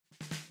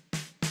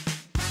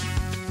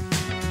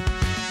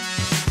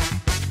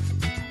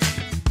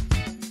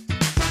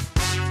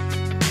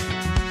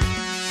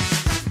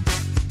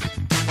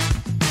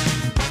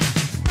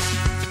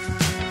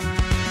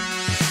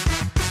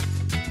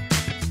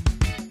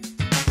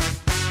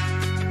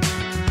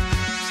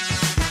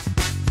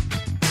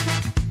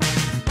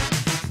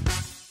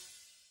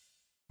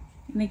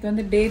இன்னைக்கு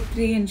வந்து டே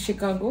 3 in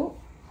Chicago.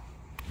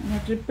 நம்ம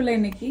ட்ரிப்பில்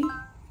இன்னைக்கு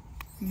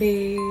டே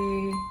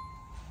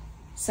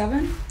 7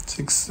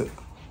 6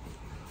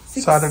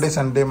 Saturday,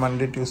 Sunday,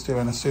 Monday, Tuesday,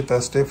 Wednesday,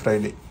 Thursday,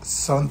 Friday.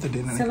 7th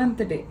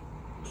day.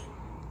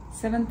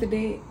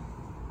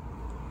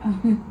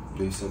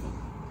 Day 7.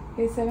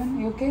 Day 7,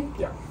 you okay?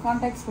 Yeah.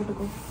 Contacts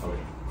போட்டுக்கோ.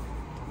 Okay.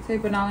 ஸோ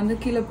இப்போ நான் வந்து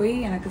கீழே போய்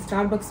எனக்கு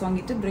ஸ்டார்பக்ஸ்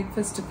வாங்கிட்டு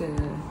பிரேக்ஃபாஸ்ட்டுக்கு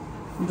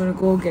உங்களோட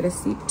கோ கெட் அ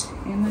சீட்.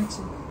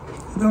 என்னாச்சு?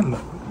 இதுவும் இல்லை.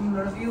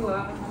 உங்களோட வியூவா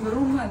நம்ம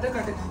ரூம் அதை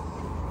காட்டுங்க.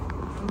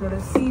 உங்களோட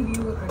சி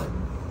வியூவை காட்டுங்க.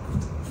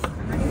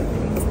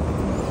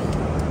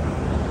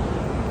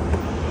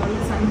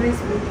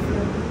 சன்ரைஸ்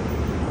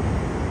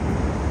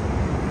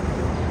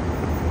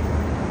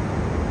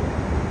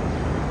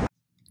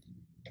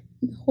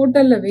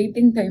ஹோட்டலில்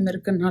வெயிட்டிங் டைம்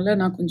இருக்குனால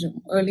நான் கொஞ்சம்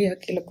ஏர்லியாக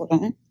கீழே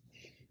போகிறேன்.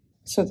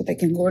 So that I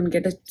can go and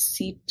get a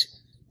seat.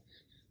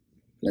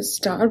 Plus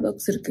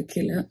Starbucks இருக்குது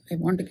கீழே. I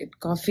want to get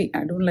coffee.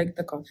 I don't like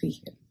the coffee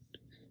here.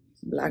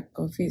 Black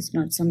coffee is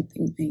not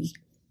something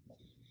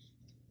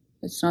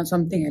it's not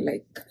something I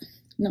like.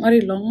 இந்த மாதிரி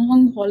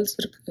long halls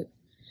இருக்குது.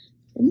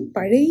 ரொம்ப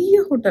பழைய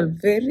hotel,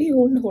 very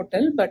old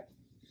hotel, but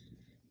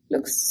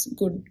looks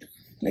good.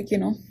 Like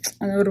you know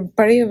அந்த ஒரு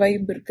பழைய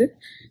vibe இருக்குது.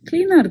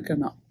 க்ளீனாக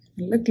இருக்குண்ணா,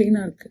 நல்லா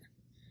க்ளீனாக இருக்குது.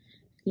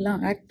 எல்லாம்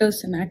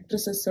ஆக்டர்ஸ் அண்ட்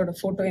ஆக்ட்ரஸஸோட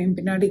ஃபோட்டோ என்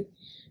பின்னாடி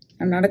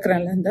நான்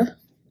நடக்கிறேன்ல. இந்த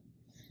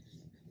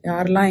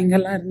யாரெல்லாம்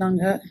எங்கெல்லாம்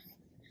இருந்தாங்க,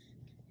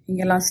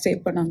 இங்கெல்லாம் ஸ்டே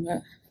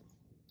பண்ணாங்க.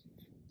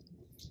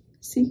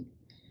 See,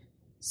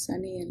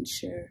 Sunny and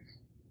Cher.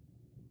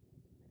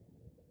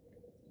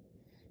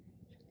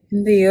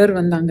 இந்த இயர்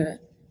வந்தாங்க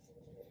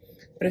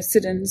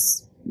பிரசிடென்ட்ஸ்,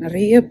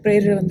 நிறைய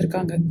பேர்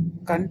வந்திருக்காங்க,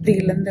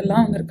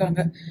 கண்ட்ரிலேருந்தெல்லாம்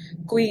வந்திருக்காங்க.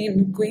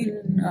 குயின்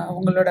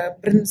அவங்களோட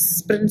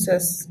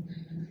பிரின்சஸ்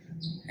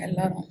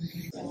எல்லாம்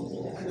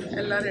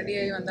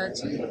ரெடியாகி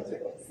வந்தாச்சு.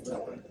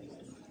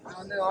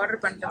 நான் வந்து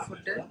ஆர்டர் பண்ணிட்டேன்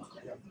ஃபுட்டு.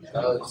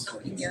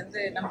 இங்கே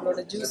வந்து நம்மளோட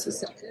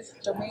ஜூஸஸ் இருக்குது.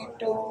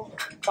 Tomato,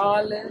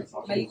 ball,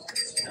 milk,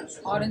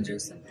 orange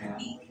juice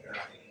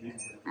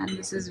and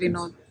this is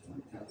Vinod.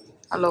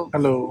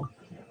 Hello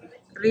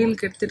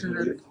ரீலுக்கு எடுத்துட்டு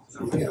இருந்தாரு.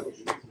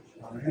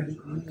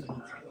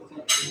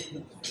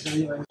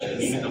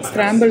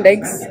 ஸ்கிராம்பிள்ட்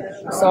எக்ஸ்,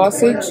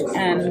 சாசேஜ்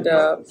அண்ட்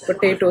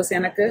பொட்டேட்டோஸ்.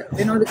 எனக்கு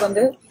வினோதுக்கு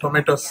வந்து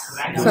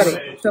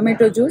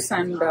டொமேட்டோ ஜூஸ்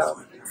அண்ட்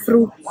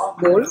ஃப்ரூட்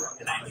போல்.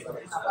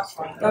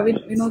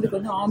 வினோதுக்கு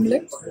வந்து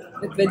ஆம்லெட்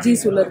வித்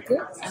வெஜ்ஜீஸ் உள்ள இருக்கு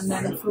and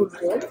then fruit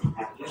pole.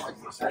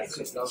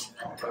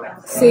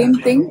 Same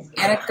thing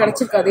எனக்கு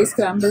கிடைச்சிருக்கு, அதே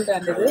ஸ்கிராம்பிள்ட்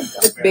அண்ட் இது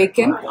வித்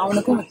பேக்கன்.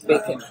 அவனுக்கும் with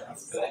bacon.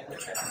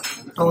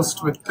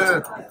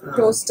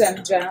 Toast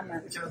and jam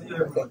and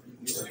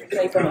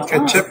try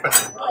பண்ணுவாங்க.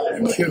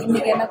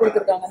 இன்னைக்கு என்ன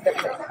கொடுத்துருக்காங்கன்னு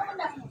தெரியல.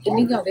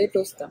 இன்னைக்கு அதே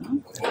டோஸ்ட் தானா?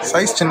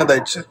 சைஸ்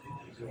சின்னதாயிடுச்சு.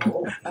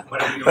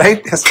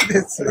 ரைட்,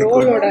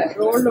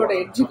 ரோலோட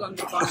எட்ஜுக்கு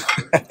வந்துருப்பாங்க.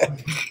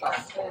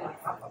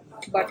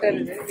 பட்டர்,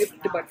 இது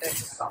விப்ட் பட்டர்,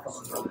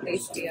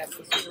 டேஸ்டியா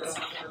இருக்கு.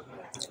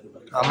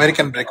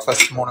 அமெரிக்கன்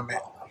பிரேக்ஃபாஸ்ட் மூணுமே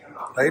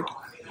ரைட்.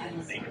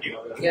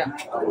 யா,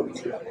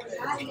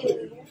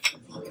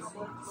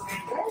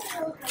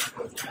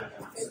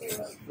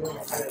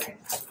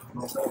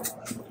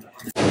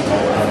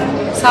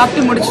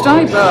 சாப்பிட்டு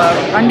முடிச்சிட்டோம். இப்போ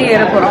வண்டி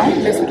ஏற போறோம்.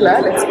 லிஃப்ட்ல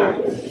லெட்ஸ் கோ.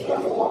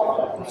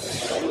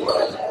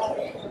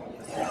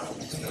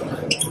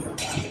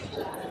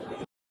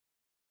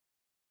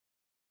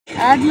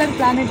 Adler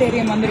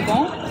Planetarium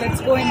வந்திருக்கோம்.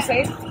 Let's go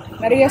inside.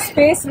 நிறைய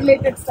ஸ்பேஸ்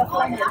ரிலேட்டட்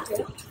ஸ்டஃப்லாம் இருக்கு.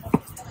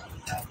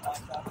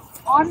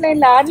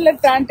 ஆன்லைன்ல Adler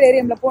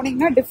Planetariumல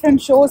போனீங்கன்னா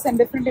different shows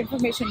and different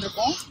information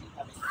இருக்கும்.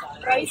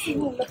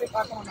 ப்ரைஸிங்கும் உள்ள போய்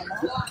பார்க்கணும். நம்ம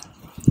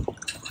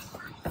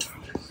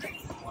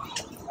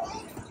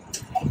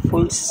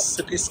full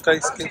city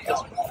skyscraper.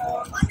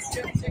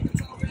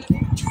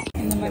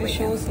 இந்த மாதிரி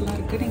ஷோஸ் எல்லாம்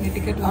இருக்கு. நீங்க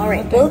ticket All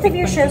right, both of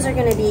your shows are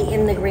going to be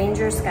in the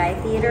Granger Sky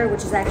Theater,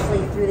 which is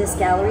actually through this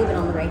gallery but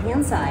on the right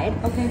hand side.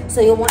 Okay. So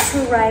you'll want to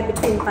arrive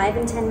between 5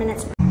 and 10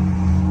 minutes.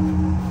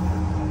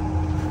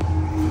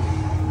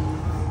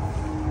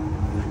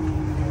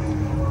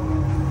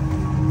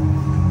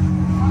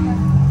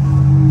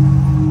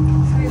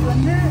 இது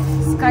வந்து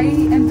sky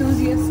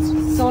enthusiast,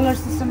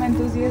 solar system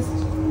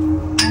enthusiast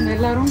அவங்க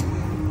எல்லாரும்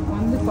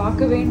வந்து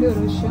பார்க்க வேண்டிய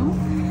ஒரு விஷயம்.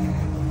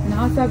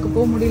 நாசாக்கு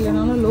போக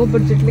முடியலனாலும் லோ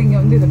பட்ஜெட்ல இங்க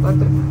வந்து இதை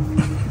பார்த்துருக்கேன்.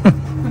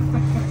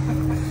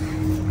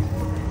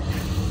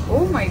 Oh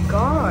my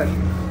God,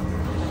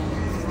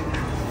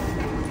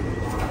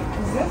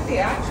 is that the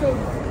actual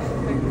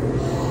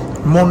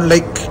moon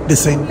like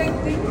design.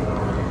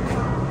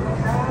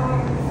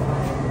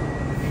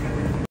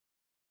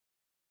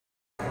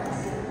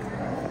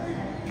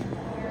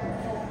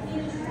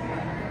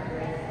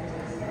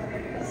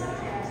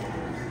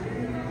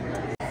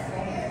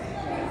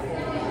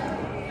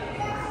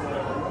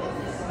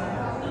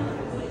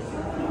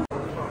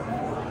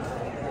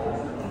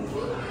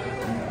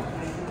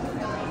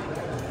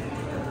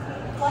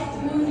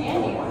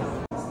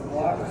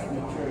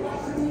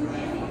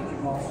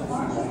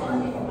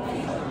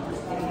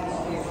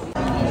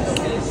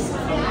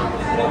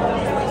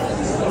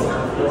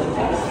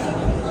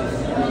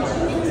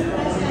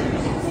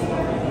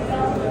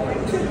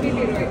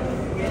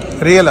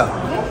 Real?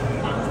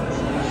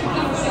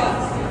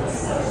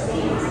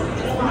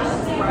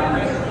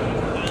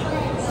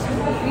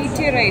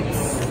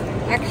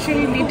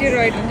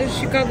 Side வந்து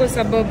சிகாகோ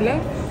சபர்பில்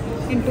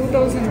இன்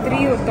 2003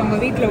 ஒருத்தவங்க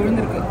வீட்டில்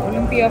விழுந்திருக்கு.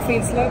 ஒலிம்பியா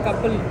ஃபீல்ட்ஸில்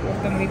கப்பல்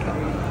ஒருத்தவங்க வீட்டில்.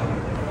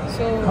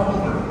 So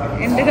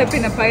ended up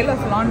in a pile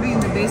of laundry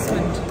in the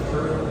basement.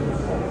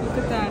 Look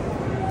at that.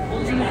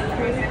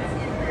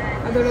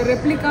 அதோட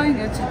ரெப்ளிகா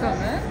இங்கே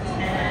வச்சுருக்காங்க.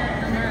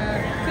 நம்ம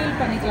ஃபீல்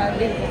பண்ணிக்கலாம்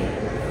எப்படி இருக்கும்.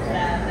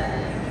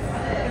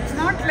 இட்ஸ்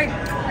நாட் லைக்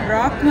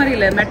ராக் மாதிரி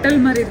இல்லை, மெட்டல்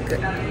மாதிரி இருக்குது.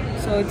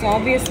 So it's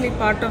obviously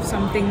part of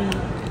something,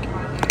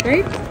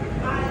 right?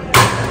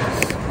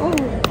 O,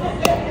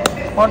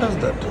 What is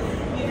that?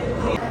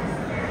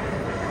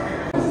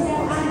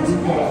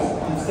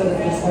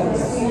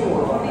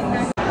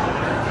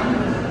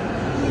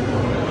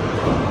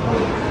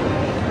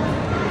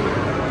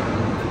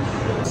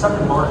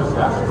 Second largest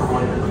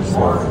asteroid in the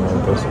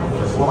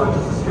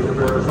largest state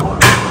of Arizona.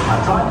 A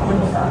giant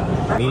impact.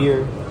 Meteor,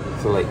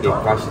 so like it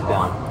crashes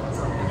down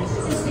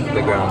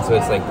the ground. So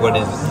it's like, what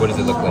does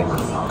it look like?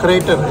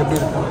 Crater.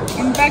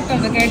 Impact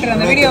அந்த cater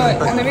அந்த video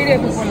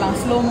இப்போ போடலாம்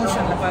slow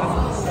மோஷனில்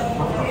பாருங்கள்.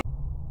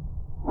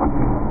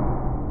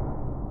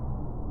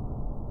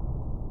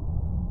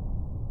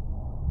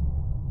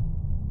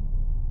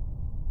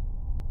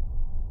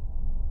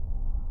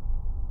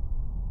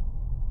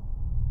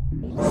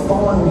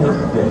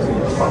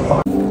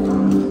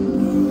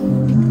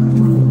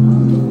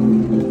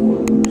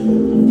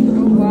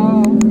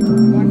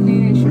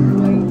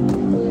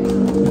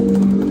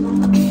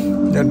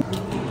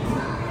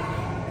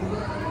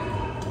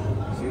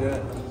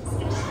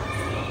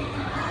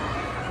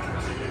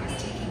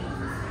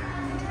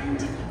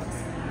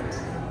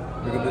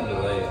 Look at the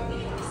delay.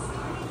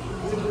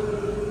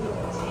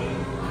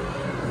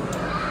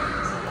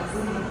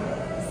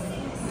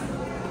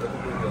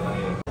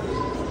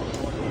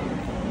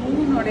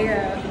 மூனுடைய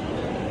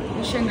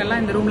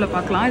விஷயங்கள்லாம் இந்த ரூமில்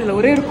பார்க்கலாம். இதில்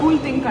ஒரே ஒரு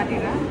cool thing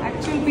காட்டிடுறேன்.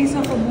 Actual piece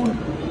of a Moon,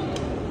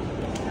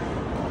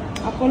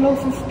 Apollo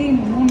 15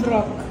 moon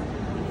rock,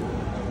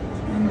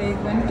 and they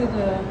went to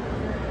the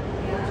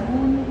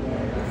moon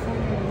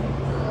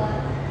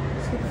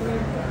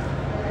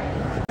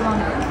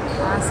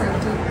as I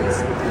take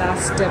these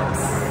last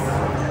steps.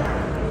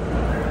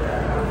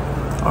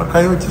 और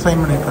कई बच्चे साइन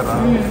नहीं कर रहा.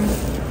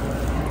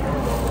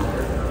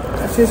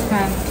 That's his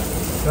hand.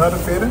 यार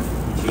फिर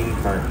Gene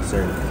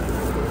Cernan.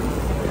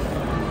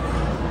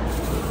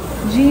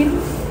 Gene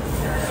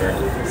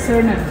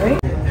Cernan, right?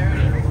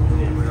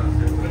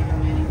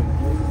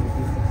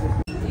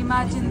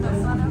 Imagine the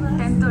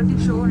 10:30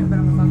 show இப்போ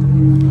நம்ம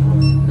பார்க்கணும்.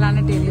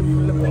 Planetarium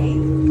உள்ள போய்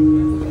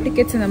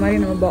டிக்கெட்ஸ் இந்த மாதிரி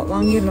நம்ம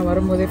வாங்கிடணும்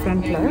வரும்போதே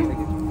ஃப்ரண்ட்ல.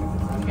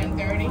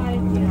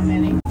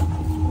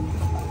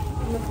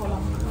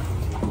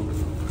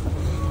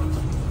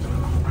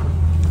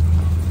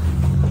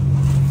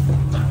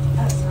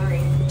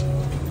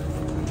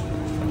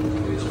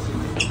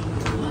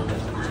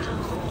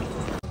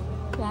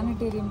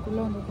 பிளானட்டேரியம்குள்ள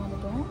வந்து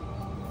உட்காந்துட்டோம்.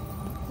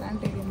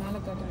 பிளானட்டேரியம் மேலே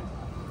காட்டுறேன்.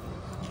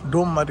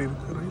 டோம் மாதிரி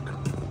இருக்கு, ரைட்?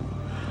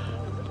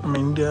 நம்ம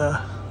இந்தியா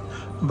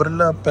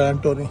பிர்லா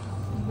பிளானட்டோரியம்.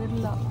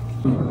 பிர்லா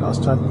நான்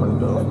ஸ்டார்ட்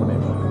பண்ணிட்டோம்.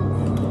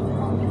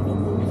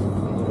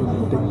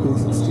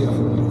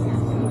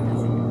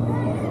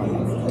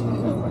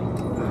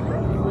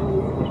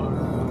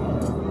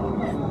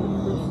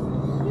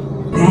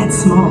 That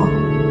small,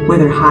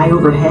 whether high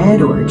overhead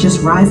or just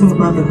rising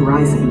above the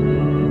horizon.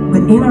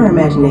 But in our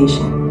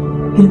imagination,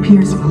 it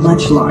appears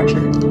much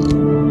larger.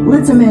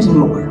 Let's imagine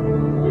more.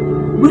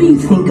 What do you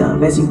think of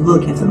as you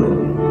look at the moon?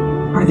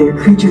 Are there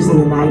creatures in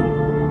the night?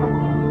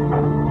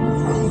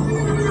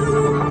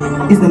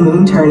 Is the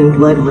moon turning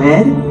blood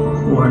red?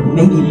 Or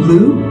maybe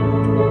blue?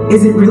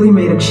 Is it really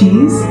made of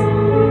cheese?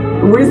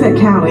 Where's that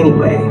cow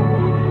anyway?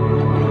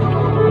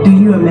 Do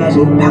you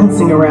imagine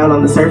bouncing around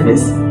on the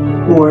surface?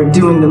 Or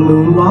doing the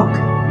moonwalk?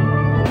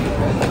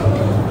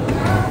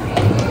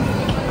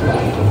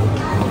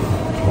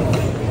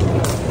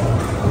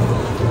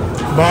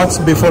 Baths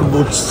before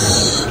boots.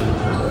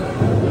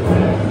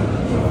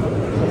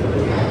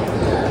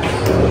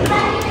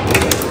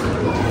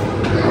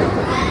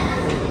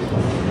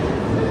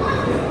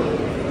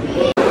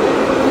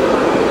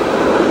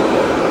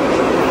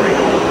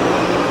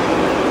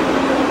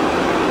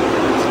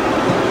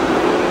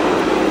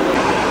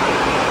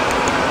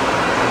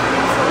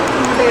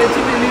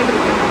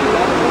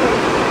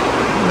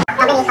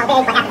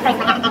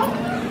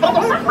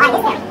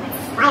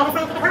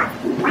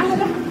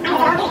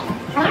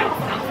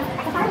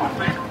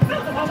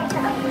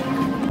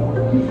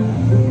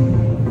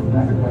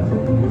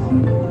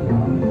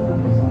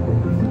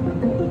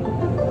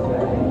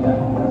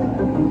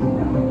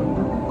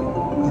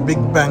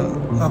 Big Bang.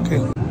 Okay.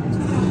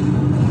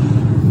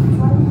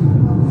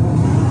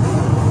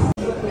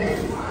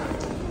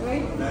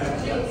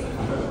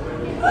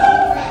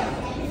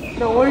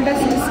 The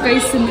oldest sky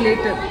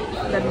simulator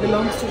that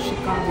belongs to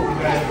Chicago.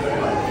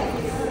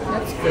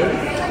 That's good.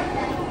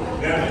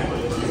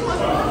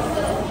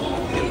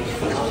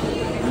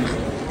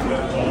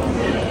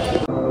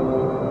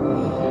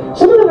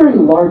 Some of the very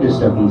largest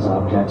of these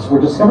objects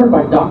were discovered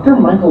by Dr.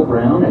 Michael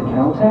Brown at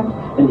Caltech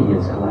and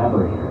his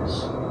collaborators.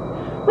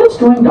 Let's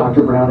join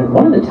Dr. Brown at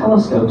one of the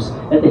telescopes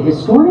at the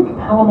historic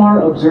Palomar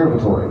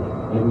Observatory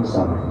in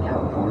Southern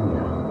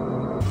California.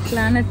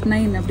 Planet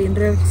 9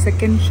 அப்படின்ற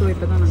second show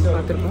இப்போ தான் நாங்கள்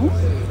பார்த்துருக்கோம்.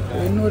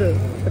 இன்னொரு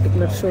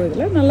particular show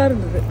இதில் நல்லா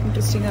இருந்தது,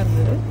 இன்ட்ரெஸ்டிங்காக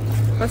இருந்தது.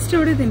 ஃபஸ்ட்டை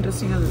விட இது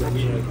இன்ட்ரெஸ்டிங்காக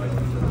இருந்தது.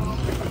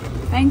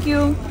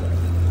 தேங்க்யூ.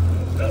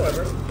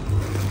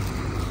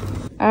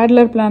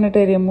 Adler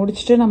Planetarium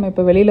முடிச்சுட்டு நம்ம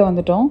இப்போ வெளியில்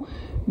வந்துட்டோம்.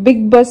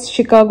 பிக் பஸ்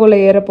சிகாகோவில்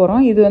ஏற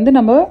போகிறோம். இது வந்து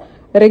நம்ம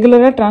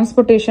ரெகுலராக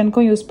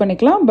டிரான்ஸ்போர்ட்டேஷனுக்கும் யூஸ்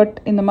பண்ணிக்கலாம். பட்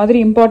இந்த மாதிரி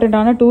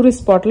இம்பார்ட்டண்ட்டான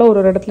டூரிஸ்ட் ஸ்பாட்டில் ஒரு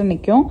இடத்துல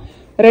நிற்கும்.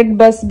 Red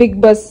bus, big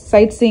bus,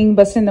 side seeing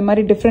bus, இந்த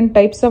மாதிரி different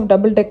types of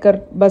double decker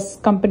bus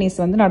companies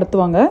வந்து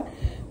நடத்துவாங்க.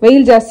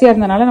 வெயில் ஜாஸ்தியாக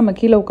இருந்தனால நம்ம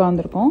கீழே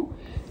உட்காந்துருக்கோம்.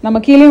 நம்ம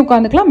கீழே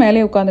உட்காந்துக்கலாம்,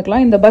 மேலே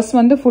உட்காந்துக்கலாம். இந்த பஸ்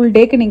வந்து ஃபுல்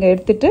டேக்கு நீங்கள்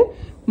எடுத்துட்டு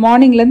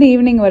மார்னிங்லேருந்து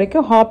ஈவினிங்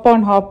வரைக்கும் hop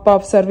on half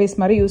of service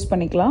மாதிரி யூஸ்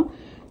பண்ணிக்கலாம்.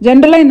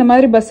 ஜென்ரலாக இந்த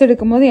மாதிரி பஸ்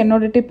எடுக்கும்போது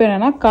என்னோட டிப்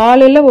என்னன்னா,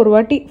 காலையில் ஒரு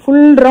வாட்டி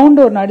ஃபுல்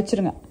ரவுண்ட் ஒரு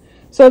அடிச்சிருங்க.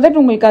 ஸோ தட்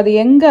உங்களுக்கு அது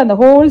எங்கே அந்த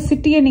ஹோல்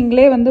சிட்டியை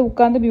நீங்களே வந்து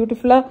உட்காந்து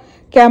பியூட்டிஃபுல்லாக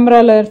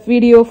கேமராவில்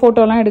வீடியோ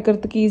ஃபோட்டோலாம்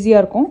எடுக்கிறதுக்கு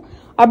ஈஸியாக இருக்கும்.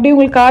 அப்படி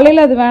உங்களுக்கு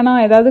காலையில் அது வேணாம்,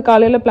 ஏதாவது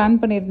காலையில் பிளான்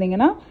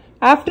பண்ணியிருந்தீங்கன்னா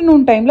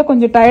ஆஃப்டர்நூன் டைமில்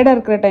கொஞ்சம் டயர்டாக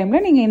இருக்கிற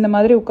டைமில் நீங்கள் இந்த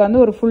மாதிரி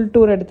உட்காந்து ஒரு ஃபுல்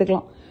டூர்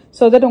எடுத்துக்கலாம்.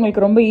 ஸோ தட்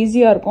உங்களுக்கு ரொம்ப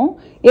ஈஸியாக இருக்கும்.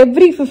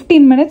 எவ்ரி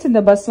 15 minutes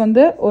இந்த பஸ்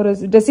வந்து ஒரு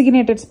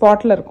டெசிக்னேட்டட்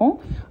ஸ்பாட்டில் இருக்கும்.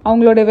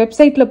 அவங்களுடைய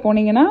வெப்சைட்டில்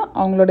போனீங்கன்னா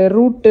அவங்களுடைய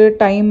ரூட்டு,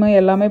 டைமு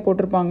எல்லாமே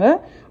போட்டிருப்பாங்க.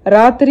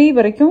 ராத்திரி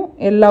வரைக்கும்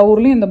எல்லா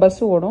ஊர்லேயும் இந்த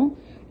பஸ் ஓடும்.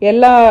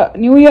 எல்லா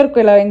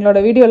நியூயார்க்கில் எங்களோட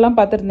வீடியோலாம்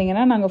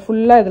பார்த்துருந்தீங்கன்னா நாங்கள்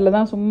ஃபுல்லாக இதில்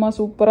தான் சும்மா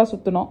சூப்பராக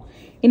சுற்றினோம்.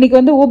 இன்றைக்கி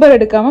வந்து ஊபர்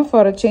எடுக்காமல்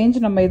ஃபார் அ சேஞ்ச்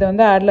நம்ம இதை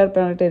வந்து Adler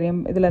Planetarium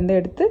இதுலேருந்து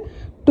எடுத்து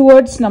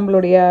டுவர்ட்ஸ்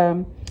நம்மளுடைய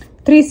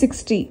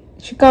 360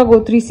 சிகாகோ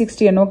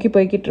 360 நோக்கி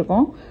போய்கிட்டு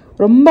இருக்கோம்.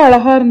 ரொம்ப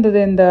அழகாக இருந்தது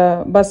இந்த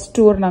பஸ்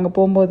டூர் நாங்கள்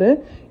போகும்போது.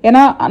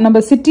 ஏன்னா நம்ம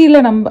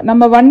சிட்டியில்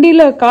நம்ம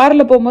வண்டியில்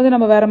காரில் போகும்போது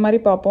நம்ம வேறு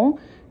மாதிரி பார்ப்போம்.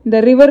 இந்த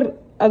ரிவர்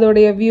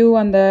அதோடைய வியூ,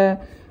 அந்த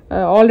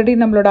ஆல்ரெடி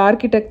நம்மளோட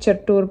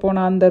ஆர்கிடெக்சர் டூர்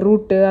போன அந்த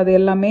ரூட்டு, அது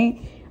எல்லாமே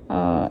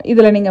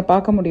இதில் நீங்கள்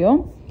பார்க்க முடியும்.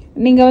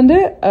 நீங்கள் வந்து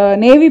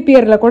நேவி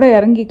பியரில் கூட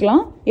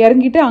இறங்கிக்கலாம்.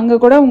 இறங்கிட்டு அங்கே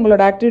கூட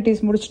உங்களோட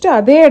ஆக்டிவிட்டீஸ் முடிச்சுட்டு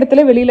அதே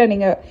இடத்துல வெளியில்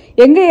நீங்கள்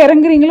எங்கே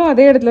இறங்குறீங்களோ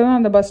அதே இடத்துல தான்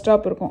அந்த பஸ்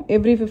ஸ்டாப் இருக்கும்.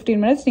 எவ்ரி 15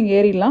 minutes நீங்கள்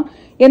ஏறிடலாம்.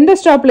 எந்த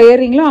ஸ்டாப்பில்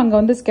ஏறுறீங்களோ அங்கே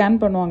வந்து ஸ்கேன்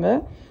பண்ணுவாங்க.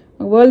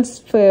 வேர்ல்ட்ஸ்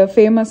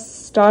ஃபேமஸ்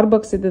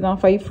ஸ்டார்பக்ஸ் இது தான்.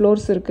 5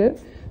 floors இருக்குது.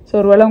 ஸோ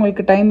ஒருவேளை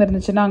உங்களுக்கு டைம்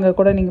இருந்துச்சுன்னா அங்கே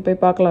கூட நீங்கள்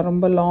போய் பார்க்கலாம்.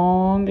 ரொம்ப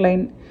லாங்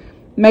லைன்.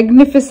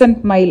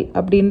 மெக்னிஃபிசன்ட் மைல்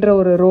அப்படின்ற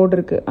ஒரு ரோடு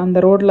இருக்குது. அந்த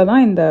ரோடில்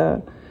தான் இந்த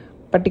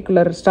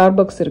பர்டிகுலர்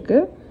ஸ்டார்பக்ஸ்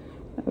இருக்குது.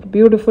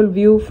 Beautiful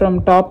view from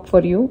top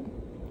for you.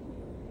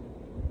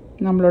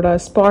 நம்மளோட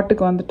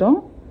ஸ்பாட்டுக்கு வந்துட்டோம்.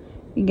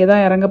 இங்கே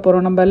தான் இறங்க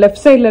போகிறோம். நம்ம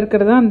லெஃப்ட் சைடில்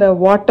இருக்கிறது அந்த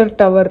வாட்டர்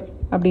டவர்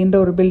அப்படின்ற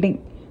ஒரு பில்டிங்.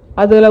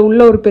 அதில்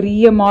உள்ள ஒரு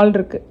பெரிய மால்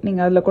இருக்குது.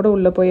 நீங்கள் அதில் கூட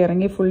உள்ளே போய்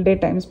இறங்கி ஃபுல் டே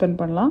டைம்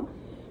ஸ்பெண்ட் பண்ணலாம்.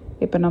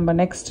 இப்போ நம்ம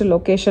நெக்ஸ்ட்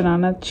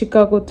லொக்கேஷனான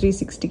சிகாகோ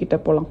 360 கிட்ட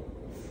போகலாம்.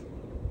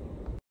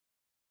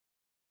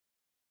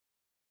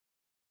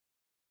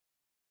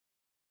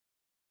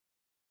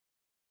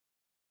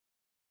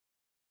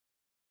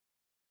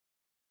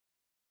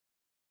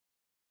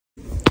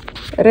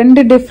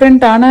 ரெண்டு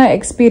டிஃப்ரெண்ட்டான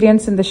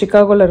எக்ஸ்பீரியன்ஸ் இந்த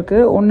சிகாகோவில்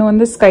இருக்குது. ஒன்று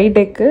வந்து ஸ்கை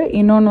டெக்கு,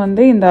 இன்னொன்று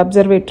வந்து இந்த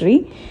அப்சர்வேட்டரி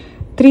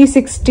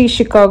 360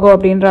 சிகாகோ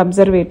அப்படின்ற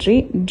அப்சர்வேட்டரி.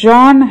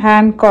 ஜான்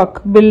ஹேன்காக்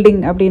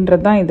பில்டிங்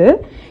அப்படின்றது தான் இது.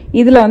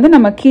 இதில் வந்து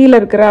நம்ம கீழே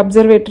இருக்கிற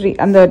அப்சர்வேட்டரி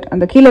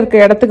அந்த கீழே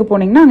இருக்கிற இடத்துக்கு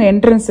போனீங்கன்னா அங்கே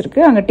என்ட்ரன்ஸ்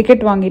இருக்குது. அங்கே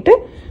டிக்கெட் வாங்கிட்டு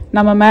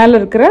நம்ம மேலே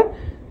இருக்கிற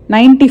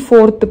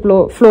 94th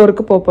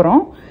ஃப்ளோருக்கு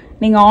போகிறோம்.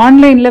 நீங்கள்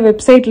ஆன்லைனில்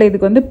வெப்சைட்டில்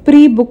இதுக்கு வந்து ப்ரீ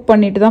புக்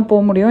பண்ணிட்டு தான்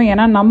போக முடியும்.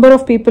 ஏன்னா நம்பர்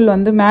ஆஃப் பீப்புள்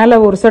வந்து மேலே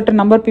ஒரு சர்டன்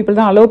நம்பர் பீப்புள்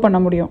தான் அலோவ் பண்ண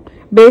முடியும்.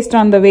 பேஸ்ட்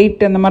ஆன் த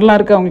வெயிட் அந்த மாதிரிலாம்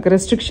இருக்குது அவங்களுக்கு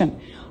ரெஸ்ட்ரிக்ஷன்.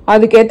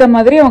 அதுக்கேற்ற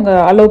மாதிரி அவங்க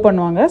அலோவ்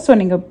பண்ணுவாங்க. ஸோ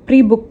நீங்கள் ப்ரீ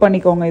புக்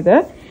பண்ணிக்கோங்க. இதை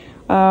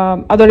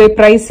அதோடைய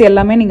ப்ரைஸ்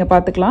எல்லாமே நீங்கள்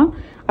பார்த்துக்கலாம்.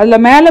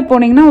 அதில் மேலே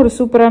போனீங்கன்னா ஒரு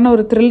சூப்பரான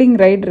ஒரு த்ரில்லிங்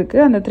ரைடு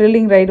இருக்குது. அந்த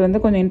த்ரில்லிங் ரைடு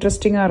வந்து கொஞ்சம்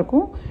இன்ட்ரெஸ்டிங்காக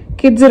இருக்கும்.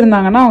 கிட்ஸ்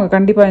இருந்தாங்கன்னா அவங்க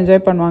கண்டிப்பாக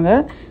என்ஜாய் பண்ணுவாங்க.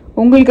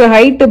 உங்களுக்கு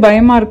ஹைட்டு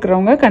பயமாக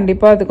இருக்கிறவங்க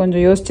கண்டிப்பாக அது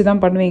கொஞ்சம் யோசிச்சு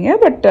தான் பண்ணுவீங்க.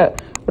 பட்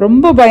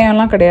ரொம்ப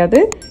பயம்லாம் கிடையாது.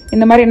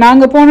 இந்த மாதிரி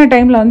நாங்கள் போன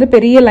டைமில் வந்து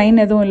பெரிய லைன்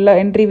எதுவும் இல்லை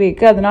என்ட்ரி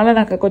வேக்கு. அதனால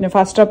நாங்கள் கொஞ்சம்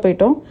ஃபாஸ்ட்டாக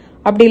போயிட்டோம்.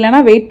 அப்படி இல்லைனா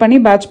வெயிட் பண்ணி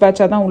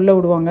பேட்சாக தான் உள்ளே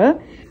விடுவாங்க.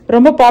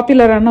 ரொம்ப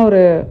பாப்புலரான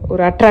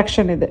ஒரு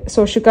அட்ராக்ஷன் இது.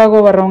 ஸோ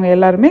சிகாகோ வர்றவங்க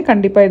எல்லாருமே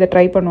கண்டிப்பாக இதை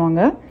ட்ரை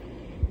பண்ணுவாங்க.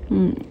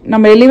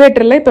 நம்ம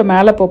எலிவேட்டரில் இப்போ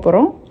மேலே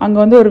போகிறோம். அங்கே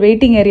வந்து ஒரு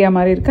வெயிட்டிங் ஏரியா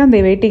மாதிரி இருக்குது. அந்த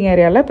வெயிட்டிங்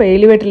ஏரியாவில் இப்போ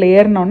எலிவேட்டரில்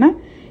ஏறினோன்னே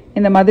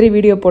இந்த மாதிரி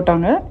வீடியோ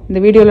போட்டாங்க. இந்த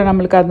வீடியோவில்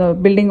நம்மளுக்கு அந்த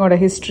பில்டிங்கோட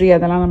ஹிஸ்ட்ரி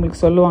அதெல்லாம்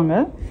நம்மளுக்கு சொல்லுவாங்க.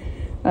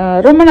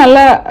 ரொம்ப நல்ல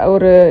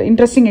ஒரு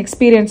இன்ட்ரெஸ்டிங்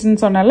எக்ஸ்பீரியன்ஸ்னு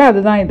சொன்னால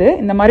அதுதான் இது.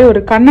 இந்த மாதிரி ஒரு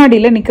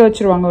கண்ணாடியில் நிற்க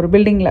வச்சுருவாங்க ஒரு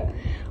பில்டிங்கில்.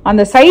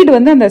 அந்த சைடு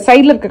வந்து அந்த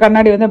சைடில் இருக்க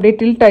கண்ணாடி வந்து அப்படியே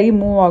டில்ட் ஆகி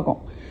மூவ் ஆகும்.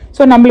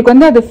 ஸோ நம்மளுக்கு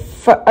வந்து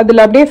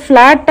அதில் அப்படியே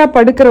ஃப்ளாட்டாக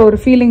படுக்கிற ஒரு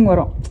ஃபீலிங்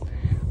வரும்.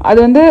 அது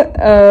வந்து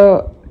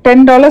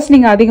 $10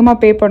 நீங்கள் அதிகமாக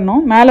பே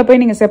பண்ணணும். மேலே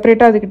போய் நீங்கள்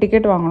செப்பரேட்டாக அதுக்கு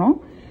டிக்கெட் வாங்கணும்.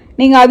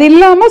 நீங்கள் அது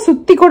இல்லாமல்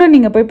சுற்றி கூட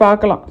நீங்கள் போய்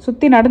பார்க்கலாம்.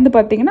 சுற்றி நடந்து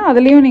பார்த்தீங்கன்னா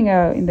அதுலேயும்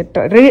நீங்கள்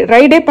இந்த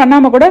ரைடே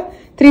பண்ணாமல் கூட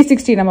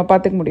 360 நம்ம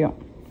பார்த்துக்க முடியும்.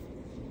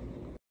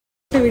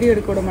 வீடியோ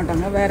எடுக்க விட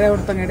மாட்டாங்க. வேற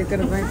ஒருத்தவங்க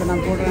எடுக்கிறது தான் இப்போ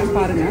நான் போடுறேன்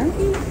பாருங்கள்.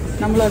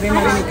 நம்மளும் அதே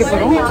மாதிரி நிற்க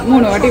போகிறோம்.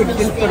 3 வாட்டி இப்படி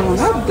டில்ட்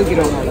பண்ணுவாங்க,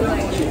 தூக்கிடுவாங்க.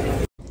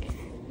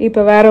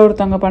 இப்போ வேற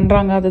ஒருத்தவங்க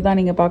பண்ணுறாங்க, அதுதான்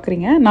நீங்கள்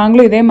பார்க்குறீங்க.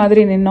 நாங்களும் இதே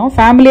மாதிரி நின்னோம்.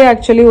 ஃபேமிலியாக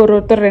ஆக்சுவலி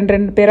ஒருத்தர்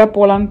 2 பேராக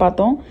போகலான்னு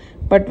பார்த்தோம்.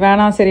 பட்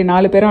வேணாம், சரி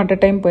 4 பேரும் அட் அ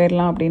டைம்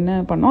போயிடலாம் அப்படின்னு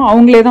பண்ணோம்.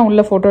 அவங்களே தான்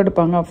உள்ள ஃபோட்டோ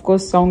எடுப்பாங்க.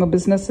 அஃப்கோர்ஸ் அவங்க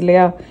பிஸ்னஸ்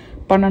இல்லையா,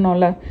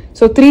 பண்ணணும்ல.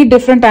 ஸோ 3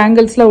 டிஃப்ரெண்ட்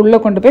ஆங்கிள்ஸில் உள்ளே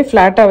கொண்டு போய்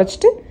ஃப்ளாட்டாக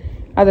வச்சுட்டு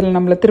அதில்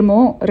நம்மளை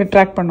திரும்பவும்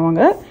ரிட்ராக்ட்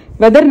பண்ணுவாங்க.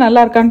 வெதர்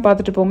நல்லா இருக்கான்னு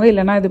பார்த்துட்டு போங்க,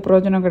 இல்லைனா இது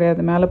பிரயோஜனம்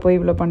கிடையாது மேலே போய்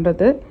இவ்வளோ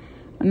பண்ணுறது.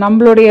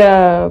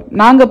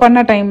 நாங்கள் பண்ண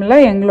டைமில்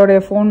எங்களுடைய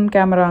ஃபோன்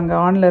கேமரா அங்கே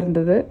ஆனில்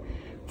இருந்தது.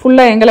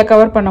 ஃபுல்லாக எங்களை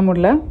கவர் பண்ண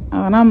முடியல.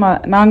 ஆனால்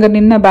நாங்கள்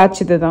நின்ன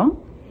பேட்ச் இது தான்.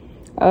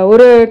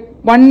 ஒரு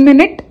 1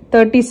 minute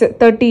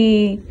 30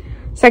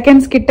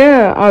 seconds கிட்ட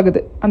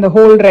ஆகுது அந்த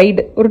ஹோல்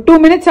ரைடு. ஒரு 2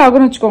 minutes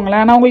ஆகும்னு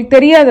வச்சுக்கோங்களேன். ஆனால் உங்களுக்கு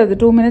தெரியாது அது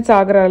 2 minutes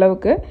ஆகுற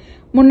அளவுக்கு.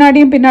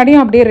 முன்னாடியும்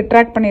பின்னாடியும் அப்படியே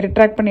ரிட்ராக்ட்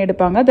பண்ணி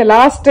எடுப்பாங்க. அது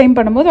லாஸ்ட் டைம்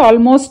பண்ணும்போது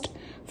ஆல்மோஸ்ட்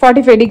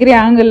 45 degree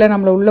ஆங்கிளில்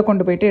நம்மளை உள்ளே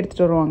கொண்டு போயிட்டு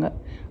எடுத்துகிட்டு வருவாங்க.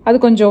 அது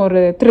கொஞ்சம்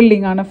ஒரு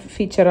த்ரில்லிங்கான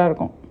ஃபீச்சராக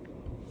இருக்கும்.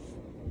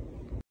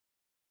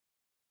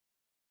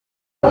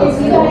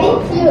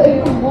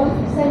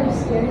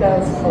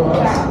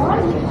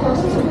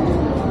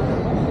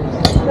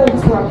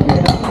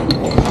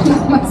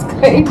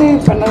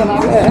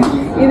 பண்ணதுனால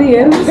இது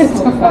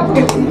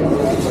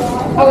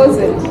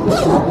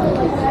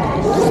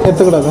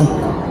எடுத்துக்கூடாது,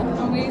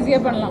 அவங்க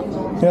ஈஸியாக பண்ணலாம்.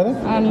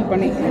 ஹேண்டில்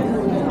பண்ணி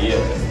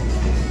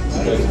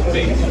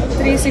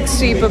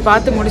 360 இப்போ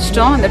பார்த்து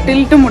முடிச்சிட்டோம். அந்த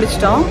டில்ட்டும்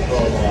முடிச்சிட்டோம்.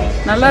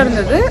 நல்லா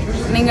இருந்தது.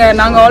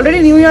 நாங்கள் ஆல்ரெடி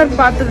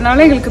நியூயார்க்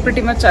பார்த்ததுனால எங்களுக்கு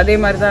பிரிட்டி மச் அதே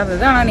மாதிரி தான்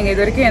இருந்தது. ஆனால் நீங்கள்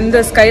இது வரைக்கும் எந்த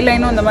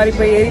ஸ்கைலைனும் அந்த மாதிரி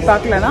போய் ஏறி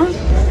பார்க்கலன்னா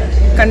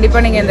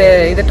கண்டிப்பாக நீங்கள்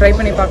இதை ட்ரை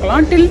பண்ணி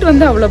பார்க்கலாம். டில்ட்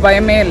வந்து அவ்வளோ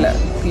பயமே இல்லை.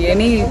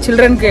 எனி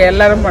சில்ட்ரனுக்கு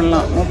எல்லாரும்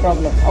பண்ணலாம், no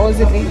problem. How was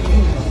it?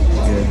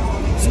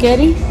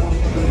 Scary?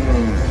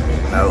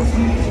 No,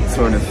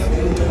 sort of.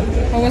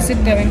 How was it,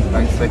 Kevin?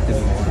 I expected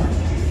more.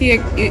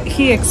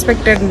 He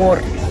expected more.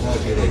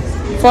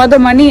 For the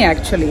money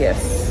actually,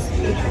 yes.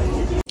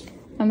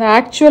 அந்த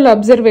ஆக்சுவல்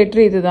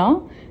அப்சர்வேட்டரி இதுதான்.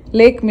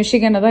 லேக்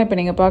மிஷிகனை தான் இப்போ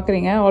நீங்கள்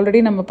பார்க்குறீங்க. ஆல்ரெடி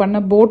நம்ம பண்ண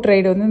போட்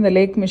ரைடு வந்து இந்த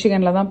லேக்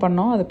மிஷிகனில் தான்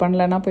பண்ணோம். அது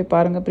பண்ணலன்னா போய்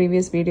பாருங்கள்,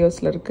 ப்ரீவியஸ்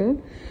வீடியோஸில் இருக்குது.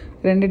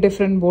 2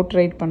 டிஃப்ரெண்ட் போட்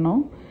ரைட்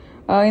பண்ணோம்.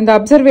 இந்த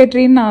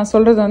அப்சர்வேட்டரின்னு நான்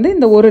சொல்கிறது வந்து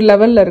இந்த ஒரு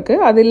லெவலில்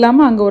இருக்குது. அது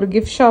இல்லாமல் அங்கே ஒரு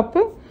கிஃப்ட்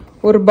ஷாப்பு,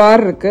 ஒரு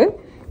பார் இருக்குது.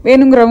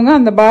 வேணுங்கிறவங்க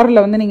அந்த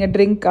பாரில் வந்து நீங்கள்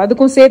ட்ரிங்க்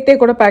அதுக்கும் சேர்த்தே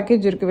கூட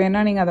பேக்கேஜ் இருக்குது.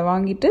 வேணால் நீங்கள் அதை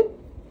வாங்கிட்டு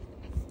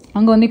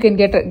அங்கே வந்து you can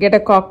get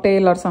a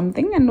cocktail or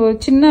something. And ஒரு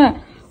சின்ன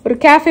ஒரு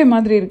கேஃபே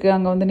மாதிரி இருக்குது.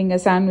 அங்கே வந்து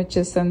நீங்கள்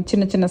சாண்ட்விச்சஸ் அண்ட்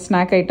சின்ன சின்ன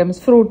snack items,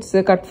 fruits,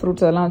 cut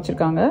fruits அதெல்லாம்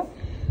வச்சுருக்காங்க.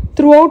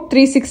 த்ரூ அவுட்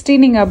 360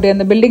 நீங்கள் அப்படி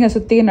அந்த பில்டிங்கை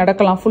சுற்றி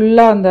நடக்கலாம்.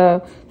 ஃபுல்லாக அந்த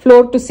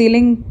ஃப்ளோர் டு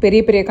சீலிங்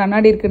பெரிய பெரிய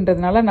கண்ணாடி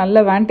இருக்குன்றதுனால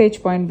நல்ல வேண்டேஜ்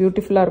பாயிண்ட்,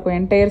 பியூட்டிஃபுல்லாக இருக்கும்.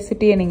 என்டையர்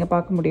சிட்டியை நீங்கள்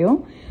பார்க்க முடியும்.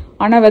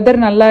 ஆனால் வெதர்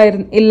நல்லா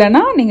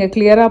இல்லைன்னா நீங்கள்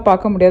கிளியராக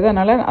பார்க்க முடியாது.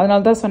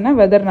 அதனால தான் சொன்னேன்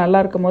வெதர் நல்லா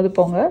இருக்கும் போது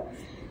போங்க.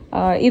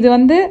 இது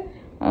வந்து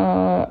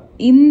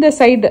இந்த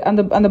சைடு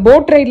அந்த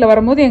போட் ரைடில்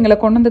வரும்போது எங்களை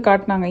கொண்டு வந்து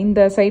காட்டினாங்க. இந்த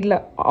சைடில்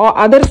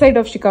அதர் சைட்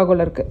ஆஃப்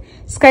சிகாகோவில் இருக்குது.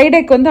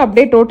 ஸ்கைடெக் வந்து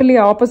அப்படியே டோட்டலி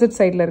ஆப்போசிட்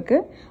சைடில்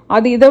இருக்குது.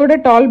 அது இதை விட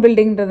டால்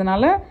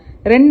பில்டிங்கிறதுனால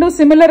ரெண்டும்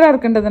சிமிலராக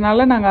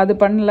இருக்குன்றதுனால நாங்கள் அது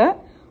பண்ணல.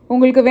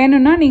 உங்களுக்கு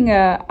வேணும்னா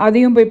நீங்கள்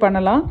அதையும் போய்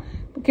பண்ணலாம்.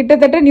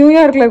 கிட்டத்தட்ட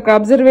நியூயார்க்கில் இருக்க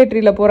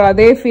அப்சர்வேட்டரியில் போகிற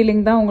அதே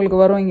ஃபீலிங் தான்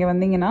உங்களுக்கு வரும் இங்கே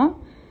வந்தீங்கன்னா.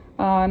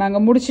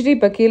 நாங்கள் முடிச்சுட்டு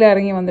இப்போ கீழே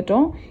இறங்கி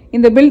வந்துட்டோம்.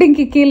 இந்த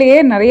பில்டிங்க்கு கீழேயே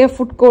நிறைய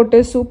ஃபுட் கோர்ட்டு,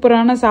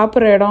 சூப்பரான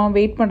சாப்பிட்ற இடம்,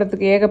 வெயிட்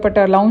பண்ணுறதுக்கு ஏகப்பட்ட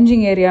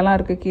லவுஞ்சிங் ஏரியாலாம்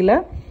இருக்குது கீழே.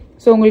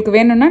 ஸோ உங்களுக்கு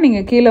வேணும்னா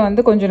நீங்கள் கீழே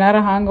வந்து கொஞ்சம்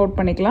நேரம் ஹேங் அவுட்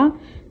பண்ணிக்கலாம்.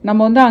 நம்ம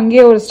வந்து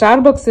அங்கேயே ஒரு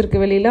ஸ்டார்பக்ஸ்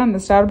இருக்குது வெளியில். அந்த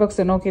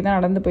ஸ்டார்பக்ஸை நோக்கி தான்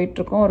நடந்து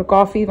போயிட்டுருக்கோம். ஒரு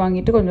காஃபி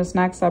வாங்கிட்டு கொஞ்சம்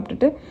ஸ்நாக்ஸ்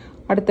சாப்பிட்டுட்டு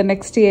அடுத்த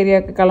நெக்ஸ்ட்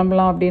ஏரியாவுக்கு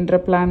கிளம்பலாம் அப்படின்ற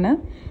பிளான்னு.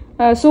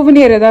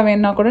 சூவனியர் எதாவது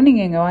வேணுன்னா கூட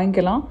நீங்கள் இங்கே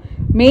வாங்கிக்கலாம்.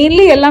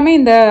 மெயின்லி எல்லாமே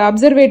இந்த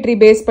அப்சர்வேட்டரி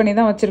பேஸ் பண்ணி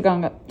தான்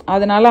வச்சுருக்காங்க.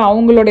 அதனால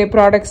அவங்களுடைய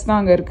ப்ராடக்ட்ஸ் தான்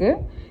அங்கே இருக்குது.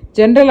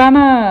 ஜென்ரலான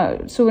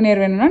சூவனியர்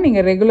வேணும்னா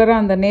நீங்கள்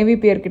ரெகுலராக அந்த நேவி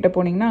பியர் கிட்ட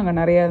போனீங்கன்னா அங்கே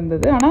நிறையா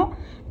இருந்தது. ஆனால்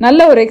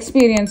நல்ல ஒரு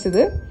எக்ஸ்பீரியன்ஸ்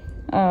இது.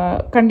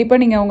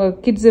 கண்டிப்பாக நீங்கள் உங்கள்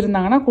கிட்ஸ்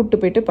இருந்தாங்கன்னா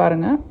கூப்பிட்டு போயிட்டு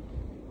பாருங்கள்.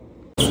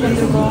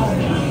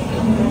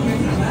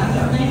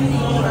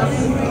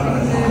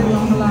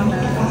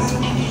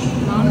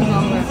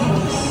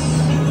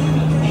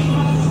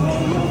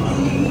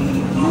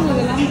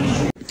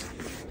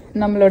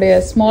 நம்மளுடைய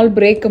ஸ்மால்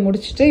பிரேக்கை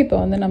முடிச்சுட்டு இப்போ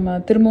வந்து நம்ம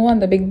திரும்பவும்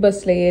அந்த பிக்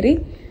பஸ்ஸில் ஏறி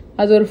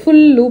அது ஒரு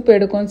ஃபுல் லூப்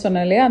எடுக்கும்னு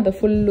சொன்னேன் இல்லையா, அந்த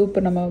ஃபுல் லூப்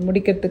நம்ம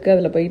முடிக்கிறதுக்கு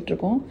அதில்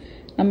போயிட்டுருக்கோம்.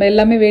 நம்ம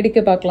எல்லாமே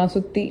வேடிக்கை பார்க்கலாம்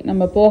சுற்றி.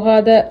 நம்ம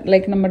போகாத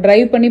நம்ம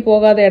டிரைவ் பண்ணி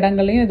போகாத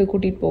இடங்களையும் இது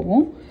கூட்டிகிட்டு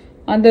போகும்.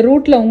 அந்த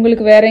ரூட்டில்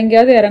உங்களுக்கு வேற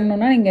எங்கேயாவது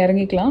இறங்கணுன்னா நீங்கள்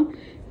இறங்கிக்கலாம்.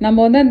 நம்ம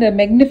வந்து அந்த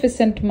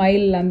மெக்னிஃபிசன்ட்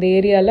மைல் அந்த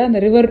ஏரியாவில்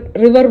அந்த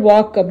ரிவர்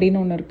வாக்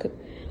அப்படின்னு ஒன்று இருக்குது.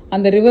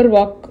 அந்த ரிவர்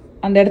வாக்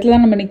அந்த இடத்துல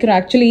தான் நம்ம நிற்கிறோம்.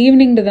 ஆக்சுவலி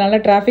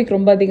ஈவினிங்கிறதுனால டிராஃபிக்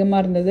ரொம்ப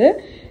அதிகமாக இருந்தது.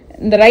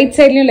 இந்த ரைட்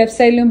சைட்லையும் லெஃப்ட்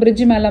சைட்லையும்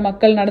பிரிட்ஜ் மேலே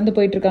மக்கள் நடந்து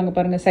போயிட்டு இருக்காங்க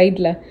பாருங்கள்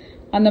சைடில்.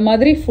 அந்த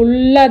மாதிரி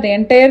ஃபுல்லாக அந்த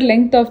என்டையர்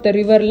லெங்த் ஆஃப் த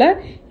ரிவரில்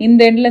இந்த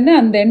எண்ட்லேருந்து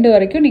அந்த எண்டு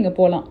வரைக்கும் நீங்கள்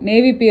போகலாம்.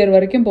 நேவி பியர்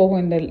வரைக்கும் போகும்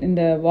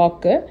இந்த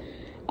வாக்கு.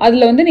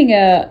 அதில் வந்து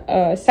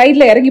நீங்கள்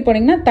சைடில் இறங்கி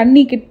போனீங்கன்னா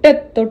தண்ணி கிட்ட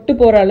தொட்டு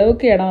போகிற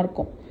அளவுக்கு இடம்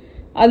இருக்கும்.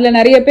 அதில்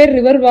நிறைய பேர்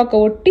ரிவர் வாக்கை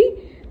ஒட்டி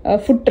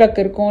ஃபுட்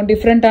ட்ரக் இருக்கும்,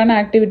 டிஃப்ரெண்ட்டான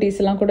ஆக்டிவிட்டீஸ்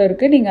எல்லாம் கூட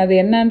இருக்குது. நீங்கள் அது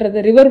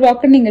என்னன்றது ரிவர்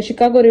வாக்குன்னு நீங்கள்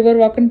சிகாகோ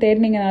ரிவர் வாக்குன்னு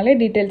தேடினீங்கனாலே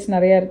டீட்டெயில்ஸ்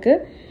நிறையா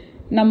இருக்குது.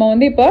 நம்ம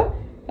வந்து இப்போ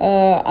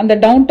அந்த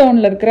டவுன்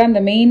டவுனில் இருக்கிற அந்த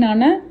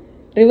மெயினான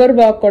ரிவர்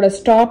வாக்கோட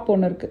ஸ்டாப்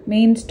ஒன்று இருக்குது,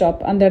 மெயின் ஸ்டாப்.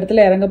 அந்த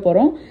இடத்துல இறங்க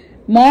போகிறோம்.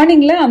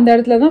 மார்னிங்கில் அந்த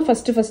இடத்துல தான்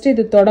ஃபஸ்ட்டு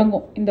இது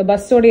தொடங்கும். இந்த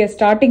பஸ்ஸோடைய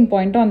ஸ்டார்டிங்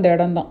பாயிண்ட்டும் அந்த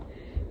இடம் தான்.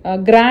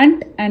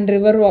 Grand and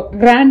river walk,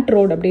 grand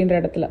road அப்படின்ற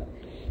இடத்துல.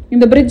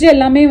 இந்த பிரிட்ஜ்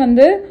எல்லாமே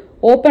வந்து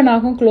ஓப்பன்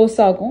ஆகும் க்ளோஸ்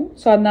ஆகும்.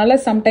 ஸோ அதனால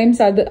சம்டைம்ஸ்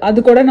அது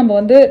கூட நம்ம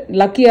வந்து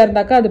லக்கியாக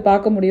இருந்தாக்கா அது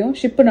பார்க்க முடியும்.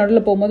 ஷிப்பு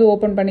நடுவில் போகும்போது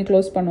ஓப்பன் பண்ணி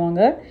க்ளோஸ்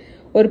பண்ணுவாங்க.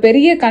 ஒரு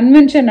பெரிய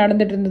கன்வென்ஷன்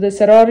நடந்துட்டு இருந்தது,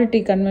 செராரிட்டி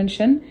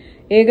கன்வென்ஷன்.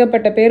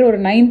 ஏகப்பட்ட பேர், ஒரு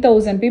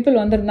 9,000 பீப்புள்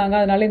வந்திருந்தாங்க.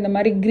 அதனால இந்த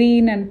மாதிரி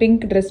க்ரீன் அண்ட்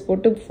பிங்க் ட்ரெஸ்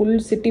போட்டு ஃபுல்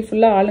சிட்டி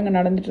ஃபுல்லாக ஆளுங்க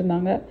நடந்துட்டு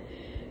இருந்தாங்க.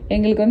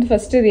 எங்களுக்கு வந்து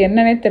ஃபஸ்ட்டு இது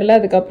என்னன்னே தெரில.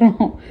 அதுக்கப்புறம்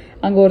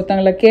அங்கே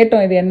ஒருத்தங்களை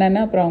கேட்டோம் இது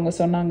என்னன்னு. அப்புறம் அவங்க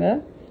சொன்னாங்க.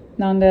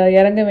 நாங்கள்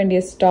இறங்க வேண்டிய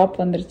ஸ்டாப்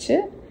வந்துருச்சு.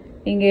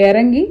 இங்கே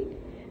இறங்கி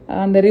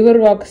அந்த ரிவர்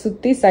வாக்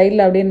சுற்றி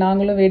சைடில் அப்படியே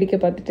நாங்களும் வேடிக்கை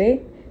பார்த்துட்டே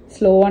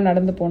ஸ்லோவாக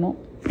நடந்து போனோம்.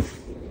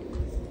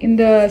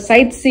 இந்த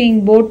சைட் சீயிங்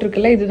போட்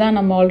இருக்குல்ல, இதுதான்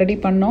நம்ம ஆல்ரெடி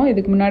பண்ணோம்.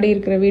 இதுக்கு முன்னாடி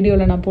இருக்கிற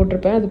வீடியோவில் நான்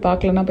போட்டிருப்பேன், அது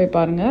பார்க்கலன்னா போய்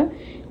பாருங்கள்.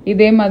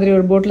 இதே மாதிரி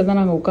ஒரு போட்டில்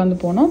தான் நாங்கள் உட்காந்து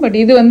போனோம். பட்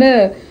இது வந்து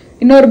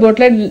இன்னொரு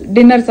போட்டில்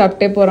டின்னர்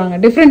சாப்பிட்டே போகிறாங்க.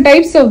 டிஃப்ரெண்ட்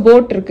டைப்ஸ் ஆஃப்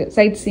போட் இருக்குது.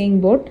 Side seeing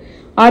boat,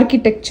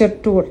 architecture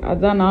tour,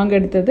 அதுதான் நாங்கள்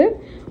எடுத்தது.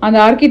 அந்த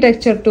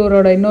ஆர்கிடெக்சர்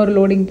டூரோட இன்னொரு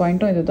லோடிங்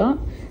பாயிண்ட்டும் இதுதான்.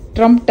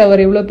 ட்ரம்ப்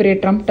டவர், இவ்வளோ பெரிய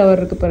ட்ரம்ப் டவர்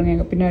இருக்குது பாருங்கள்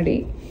எங்கள் பின்னாடி.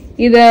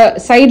 இதை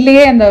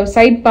சைட்லேயே அந்த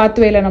சைட்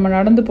பாத்வேல நம்ம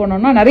நடந்து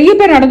போனோம்னா நிறைய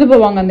பேர் நடந்து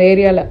போவாங்க அந்த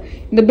ஏரியாவில்.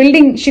 இந்த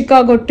பில்டிங்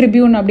சிகாகோ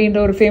ட்ரிபியூன் அப்படின்ற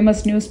ஒரு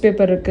ஃபேமஸ் நியூஸ்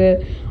பேப்பர் இருக்குது.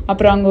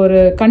 அப்புறம் அங்கே ஒரு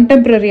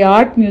கண்டெம்பரரி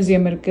ஆர்ட்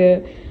மியூசியம்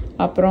இருக்குது.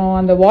 அப்புறம்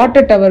அந்த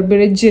வாட்டர் டவர்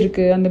பிரிட்ஜ்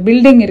இருக்குது, அந்த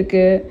பில்டிங்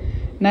இருக்குது.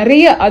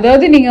 நிறைய,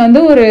 அதாவது நீங்கள்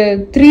வந்து ஒரு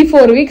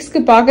 3-4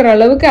 வீக்ஸ்க்கு பார்க்குற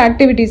அளவுக்கு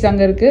ஆக்டிவிட்டீஸ்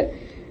அங்கே இருக்குது.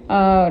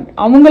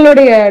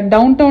 அவங்களுடைய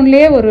டவுன்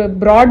டவுன்லேயே ஒரு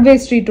ப்ராட்வே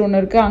ஸ்ட்ரீட்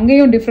ஒன்று இருக்குது,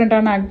 அங்கேயும்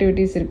டிஃப்ரெண்ட்டான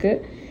ஆக்டிவிட்டீஸ் இருக்குது.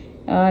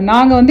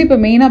 நாங்கள் வந்து இப்போ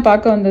மெயினாக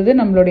பார்க்க வந்தது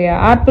நம்மளுடைய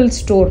ஆப்பிள்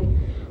ஸ்டோர்.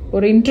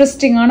 ஒரு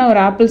இன்ட்ரெஸ்டிங்கான ஒரு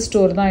ஆப்பிள்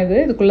ஸ்டோர் தான் இது.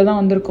 இதுக்குள்ளே தான்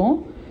வந்திருக்கோம்.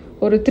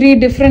 ஒரு 3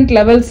 டிஃப்ரெண்ட்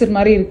லெவல்ஸ்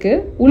மாதிரி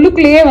இருக்குது.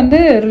 உள்ளுக்குள்ளேயே வந்து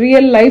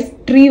ரியல் லைஃப்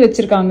ட்ரீ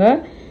வச்சுருக்காங்க.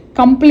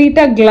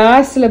 கம்ப்ளீட்டாக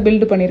கிளாஸில்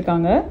பில்டு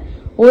பண்ணியிருக்காங்க.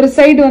 ஒரு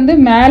சைடு வந்து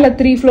மேலே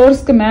 3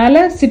 ஃப்ளோர்ஸ்க்கு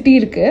மேலே சிட்டி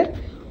இருக்குது.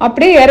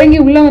 அப்படியே இறங்கி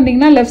உள்ளே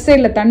வந்தீங்கன்னா லெஃப்ட்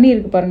சைடில் தண்ணி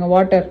இருக்குது பாருங்கள்,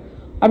 வாட்டர்.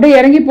 அப்படியே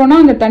இறங்கி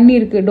போனால் அங்கே தண்ணி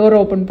இருக்குது, டோரை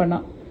ஓப்பன்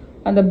பண்ணால்.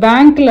 அந்த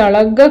பேங்க்கில்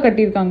அழகாக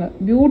கட்டியிருக்காங்க.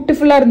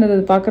 பியூட்டிஃபுல்லாக இருந்தது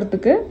அது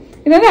பார்க்குறதுக்கு.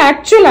 இது வந்து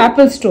ஆக்சுவல்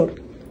ஆப்பிள் ஸ்டோர்.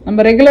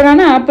 நம்ம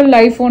ரெகுலரான apple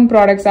iPhone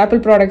products, apple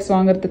products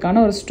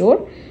வாங்குறதுக்கான ஒரு ஸ்டோர்.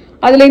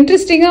 அதில்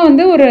இன்ட்ரெஸ்டிங்காக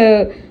வந்து ஒரு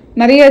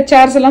நிறைய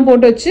சேர்ஸ் எல்லாம்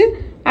போட்டு வச்சு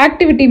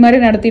ஆக்டிவிட்டி மாதிரி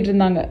நடத்திட்டு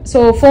இருந்தாங்க. ஸோ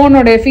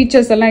ஃபோனோடைய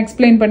ஃபீச்சர்ஸ் எல்லாம்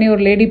எக்ஸ்பிளைன் பண்ணி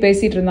ஒரு லேடி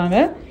பேசிகிட்டு இருந்தாங்க.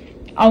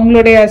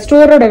 அவங்களுடைய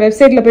ஸ்டோரோட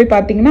வெப்சைட்டில் போய்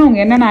பார்த்தீங்கன்னா அவங்க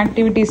என்னென்ன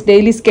ஆக்டிவிட்டீஸ்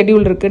டெய்லி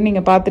ஸ்கெடியூல் இருக்குன்னு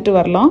நீங்கள் பார்த்துட்டு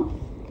வரலாம்.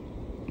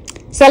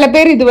 சில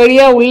பேர் இது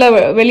வழியாக உள்ள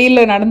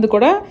வெளியில் நடந்து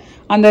கூட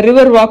அந்த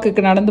ரிவர்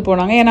வாக்குக்கு நடந்து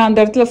போனாங்க. ஏன்னா அந்த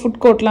இடத்துல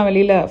ஃபுட்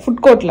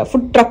கோர்ட்டில்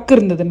ஃபுட் ட்ரக்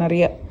இருந்தது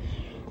நிறைய.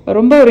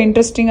 ரொம்ப ஒரு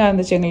இன்ட்ரெஸ்டிங்காக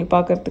இருந்துச்சு எங்களுக்கு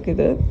பார்க்கறதுக்கு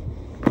இது.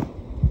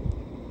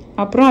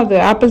 அப்புறம் அது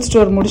ஆப்பிள்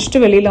ஸ்டோர் முடிச்சுட்டு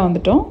வெளியில்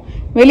வந்துட்டோம்.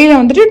 வெளியில்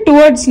வந்துட்டு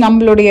டுவர்ட்ஸ்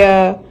நம்மளுடைய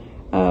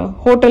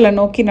ஹோட்டலை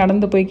நோக்கி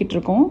நடந்து போய்கிட்டு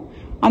இருக்கோம்.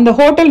 அந்த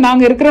ஹோட்டல்,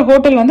 நாங்கள் இருக்கிற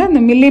ஹோட்டல் வந்து அந்த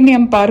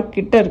மில்லேனியம் பார்க்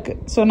கிட்ட இருக்குது.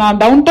 ஸோ நான்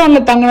டவுன்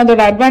டவுனில்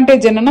தங்கினதோட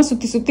அட்வான்டேஜ் என்னென்னா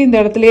சுற்றி இந்த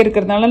இடத்துலேயே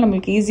இருக்கிறதுனால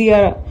நம்மளுக்கு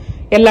ஈஸியாக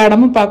எல்லா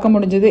இடமும் பார்க்க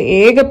முடிஞ்சது.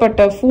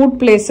 ஏகப்பட்ட ஃபுட்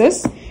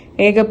பிளேசஸ்,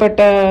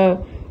 ஏகப்பட்ட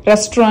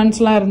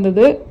ரெஸ்டாரண்ட்ஸ்லாம்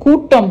இருந்தது.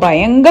 கூட்டம்,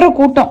 பயங்கர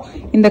கூட்டம்.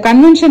 இந்த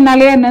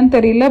கன்வென்ஷன்னாலே என்னன்னு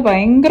தெரியல,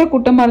 பயங்கர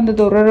கூட்டமாக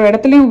இருந்தது. ஒரு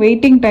இடத்துலையும்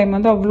வெயிட்டிங் டைம்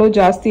வந்து அவ்வளோ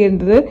ஜாஸ்தி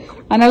இருந்தது.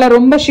 அதனால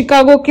ரொம்ப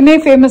சிகாகோக்குனே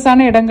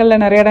ஃபேமஸான இடங்கள்ல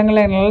நிறைய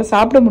இடங்கள்ல என்னால்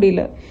சாப்பிட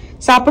முடியல.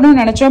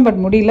 சாப்பிடணும்னு நினைச்சோம்,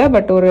 பட் முடியல.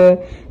 பட் ஒரு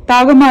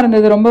தாகமாக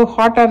இருந்தது, ரொம்ப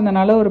ஹாட்டாக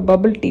இருந்தனால ஒரு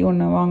பபிள் டீ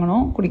ஒன்று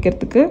வாங்கினோம்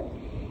குடிக்கிறதுக்கு.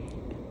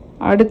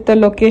 அடுத்த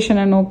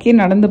லொக்கேஷனை நோக்கி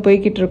நடந்து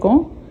போய்கிட்டு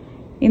இருக்கோம்.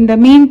 இந்த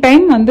மீன்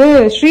டைம் வந்து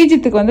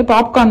ஸ்ரீஜித்துக்கு வந்து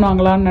பாப்கார்ன்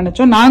வாங்கலாம்னு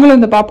நினைச்சோம். நாங்களும்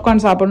இந்த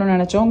பாப்கார்ன் சாப்பிடணும்னு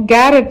நினைச்சோம்.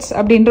 கேரட்ஸ்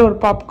அப்படின்ற ஒரு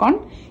பாப்கார்ன்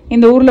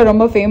இந்த ஊர்ல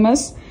ரொம்ப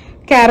ஃபேமஸ்.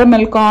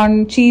 கேரமல் கார்ன்,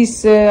 சீஸ்,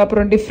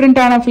 அப்புறம்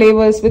டிஃப்ரெண்டான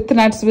flavours with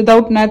nuts,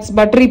 without nuts,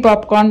 பட்டரி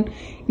popcorn.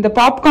 இந்த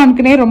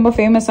பாப்கார்னுக்குனே ரொம்ப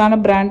ஃபேமஸான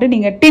பிராண்டு.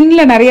 நீங்க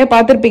டின்ல நிறைய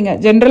பார்த்துருப்பீங்க.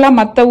 ஜென்ரலா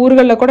மற்ற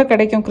ஊர்களில் கூட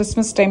கிடைக்கும்,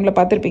 கிறிஸ்மஸ் டைம்ல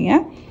பார்த்துருப்பீங்க.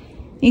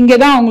 இங்கே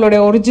தான்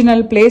அவங்களுடைய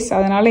ஒரிஜினல் பிளேஸ்.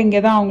 அதனால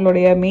இங்கே தான்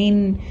அவங்களுடைய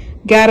மெயின்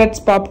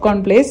கேரட்ஸ்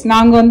பாப்கார்ன் பிளேஸ்.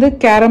 நாங்கள் வந்து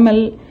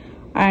caramel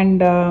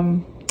and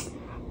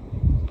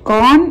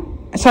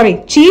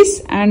cheese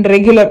and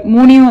regular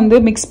மூணையும் வந்து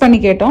மிக்ஸ் பண்ணி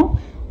கேட்டோம்.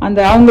 அந்த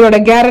அவங்களோட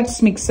கேரட்ஸ்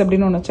மிக்ஸ்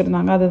அப்படின்னு ஒன்று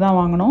வச்சுருந்தாங்க, அதுதான்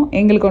வாங்கினோம்.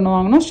 எங்களுக்கு ஒன்று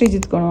வாங்கினோம்,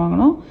 ஸ்ரீஜித்துக்கு ஒன்று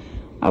வாங்கினோம்.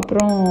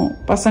 அப்புறம்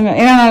பசங்க,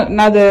 ஏன்னா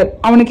அது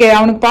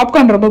அவனுக்கு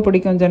பாப்கார்ன் ரொம்ப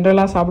பிடிக்கும்,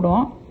 ஜென்ரலாக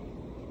சாப்பிடுவோம்.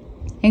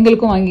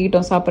 எங்களுக்கும்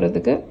வாங்கிக்கிட்டோம்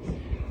சாப்பிட்றதுக்கு.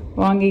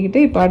 வாங்கிக்கிட்டு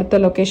இப்போ அடுத்த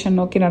லொக்கேஷன்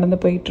நோக்கி நடந்து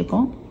போயிட்டு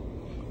இருக்கோம்.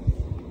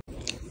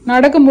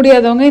 நடக்க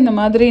முடியாதவங்க இந்த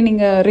மாதிரி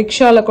நீங்கள்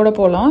ரிக்ஷாவில் கூட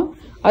போகலாம்.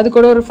 அது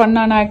கூட ஒரு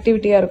ஃபன்னான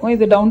ஆக்டிவிட்டியாக இருக்கும்.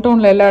 இது டவுன்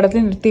டவுனில் எல்லா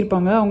இடத்துலையும்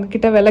நிறுத்தியிருப்பாங்க. அவங்க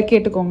கிட்ட விலை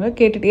கேட்டுக்கோங்க.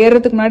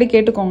 ஏறுறதுக்கு முன்னாடி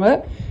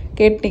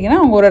கேட்டிங்கன்னா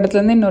அவங்க ஒரு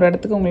இடத்துலேருந்து இன்னொரு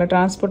இடத்துக்கு உங்களை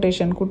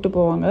டிரான்ஸ்போர்ட்டேஷன் கூப்பிட்டு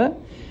போவாங்க.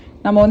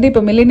 நம்ம வந்து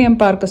இப்போ மில்லேனியம்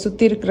பார்க்கை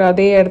சுற்றி இருக்கிற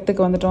அதே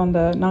இடத்துக்கு வந்துட்டோம்.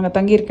 நாங்கள்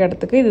தங்கியிருக்க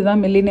இடத்துக்கு.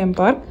 இதுதான் மில்லேனியம்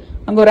பார்க்.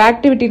 அங்கே ஒரு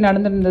ஆக்டிவிட்டி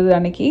நடந்துருந்தது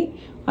அன்னைக்கு.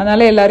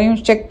 அதனால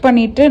எல்லாரையும் செக்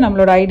பண்ணிட்டு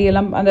நம்மளோட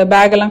ஐடியெல்லாம், அந்த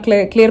பேக்கெல்லாம்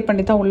கிளியர்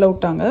பண்ணி தான் உள்ளே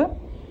விட்டாங்க.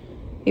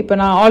 இப்போ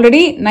நான்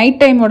ஆல்ரெடி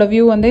நைட் டைமோட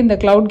வியூ வந்து இந்த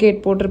கிளவுட்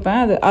கேட்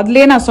போட்டிருப்பேன்.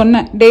 அதுலேயே நான்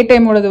சொன்னேன் டே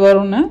டைமோடது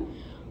வரும்னு.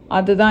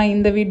 அதுதான்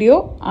இந்த வீடியோ.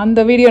 அந்த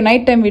வீடியோ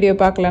நைட் டைம் வீடியோ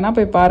பார்க்கலன்னா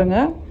போய்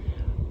பாருங்கள்.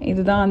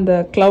 இதுதான் அந்த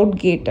கிளவுட்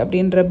கேட்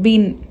அப்படின்ற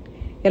பீன்,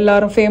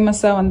 எல்லாரும்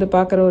ஃபேமஸாக வந்து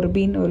பார்க்குற ஒரு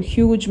பீன், ஒரு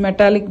ஹியூஜ்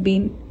மெட்டாலிக்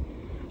பீன்.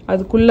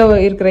 அதுக்குள்ளே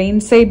இருக்கிற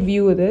இன்சைட்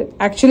வியூ இது.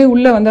 ஆக்சுவலி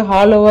உள்ளே வந்து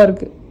ஹாலோவாக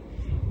இருக்குது.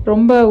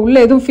 ரொம்ப உள்ளே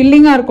எதுவும்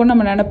ஃபில்லிங்காக இருக்கும்னு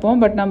நம்ம நினைப்போம்.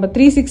 பட் நம்ம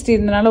 360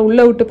 இருந்தனால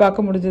உள்ளே விட்டு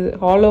பார்க்க முடிஞ்சது.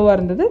 ஹாலோவாக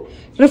இருந்தது,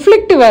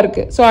 ரிஃப்ளெக்டிவாக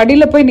இருக்குது. ஸோ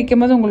அடியில் போய்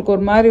நிற்கும் போது உங்களுக்கு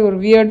ஒரு மாதிரி ஒரு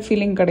வியர்ட்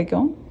ஃபீலிங்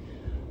கிடைக்கும்.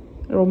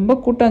 ரொம்ப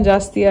கூட்டம்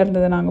ஜாஸ்தியாக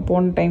இருந்தது நாங்கள்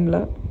போன டைமில்.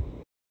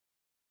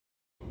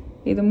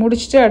 இது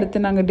முடிச்சுட்டு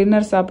அடுத்து நாங்கள்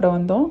டின்னர் சாப்பிட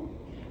வந்தோம்.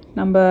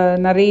 நம்ம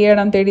நிறைய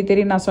இடம் தேடி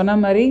தேடி, நான் சொன்ன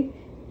மாதிரி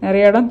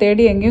நிறைய இடம்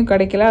தேடி எங்கேயும்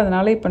கிடைக்கல.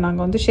 அதனால் இப்போ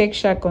நாங்கள் வந்து ஷேக்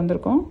ஷாக்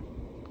வந்திருக்கோம்.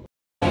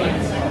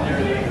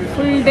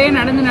 ஃபுல் டே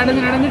நடந்து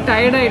நடந்து நடந்து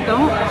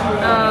டயர்டாயிட்டோம்.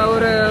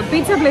 ஒரு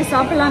பீட்சா பிளேஸ்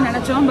சாப்பிட்லான்னு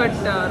நினச்சோம்.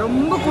 பட்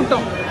ரொம்ப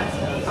கூட்டம்,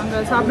 அங்கே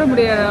சாப்பிட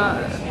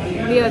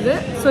முடியாது.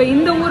 ஸோ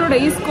இந்த ஊரோட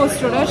ஈஸ்ட்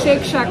கோஸ்டோட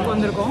ஷேக் ஷாக்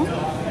வந்திருக்கோம்.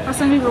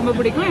 பசங்களுக்கு ரொம்ப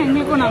பிடிக்கும்,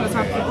 எங்களுக்கும் நாங்கள்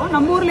சாப்பிட்ருக்கோம்.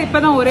 நம்ம ஊரில் இப்போ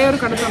தான் ஒரே ஒரு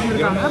கடை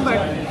திறந்துருக்காங்க.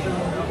 பட்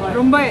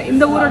ரொம்ப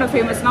இந்த ஊரோட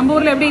ஃபேமஸ். நம்ம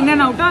ஊரில் எப்படி இன்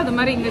அண்ட் அவுட்டோ அது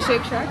மாதிரி இங்கே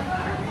ஷேக் shock.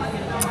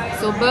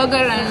 So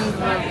burger and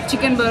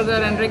chicken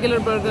burger and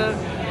regular burger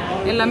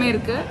எல்லாமே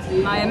இருக்குது.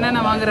 நான்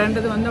என்னென்ன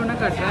வாங்குறேன்றது வந்தோடனே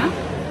காட்டுறேன்.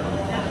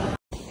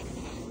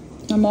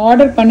 நம்ம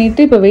ஆர்டர்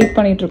பண்ணிவிட்டு இப்போ வெயிட்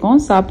பண்ணிகிட்ருக்கோம்.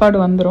 சாப்பாடு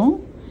வந்துடும்.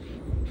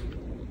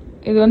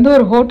 இது வந்து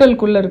ஒரு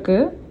ஹோட்டலுக்குள்ளே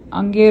இருக்குது.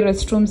 அங்கேயே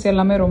ரெஸ்ட் ரூம்ஸ்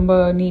எல்லாமே ரொம்ப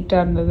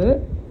நீட்டாக இருந்தது.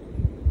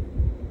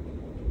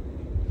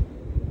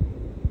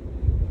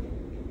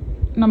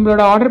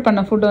 நம்மளோட ஆர்டர்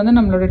பண்ண ஃபுட் வந்து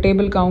நம்மளோட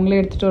டேபிளுக்கு அவங்களே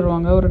எடுத்துகிட்டு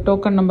வருவாங்க. ஒரு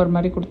டோக்கன் நம்பர்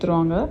மாதிரி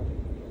கொடுத்துருவாங்க.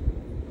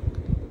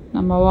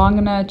 நம்ம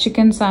வாங்கின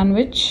சிக்கன்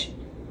சாண்ட்விச்,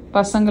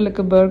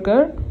 பசங்களுக்கு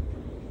பர்கர்,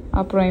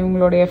 அப்புறம்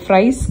இவங்களுடைய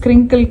fries,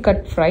 crinkle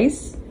cut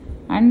fries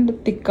and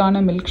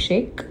திக்கான மில்க்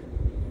ஷேக்.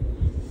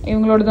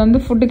 இவங்களோடது வந்து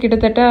ஃபுட்டு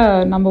கிட்டத்தட்ட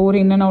நம்ம ஊர்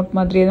இன் அண்ட் அவுட்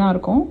மாதிரியே தான்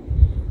இருக்கும்.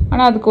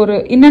 ஆனால் அதுக்கு ஒரு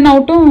இன் அண்ட்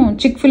அவுட்டும்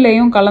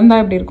சிக்ஃபில்லையும் கலந்தா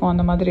எப்படி இருக்கும்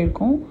அந்த மாதிரி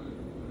இருக்கும்.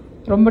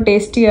 ரொம்ப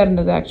டேஸ்டியாக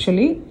இருந்தது.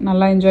 ஆக்சுவலி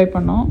நல்லா என்ஜாய்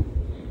பண்ணோம்.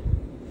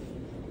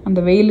 அந்த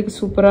வெயிலுக்கு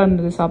சூப்பராக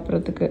இருந்தது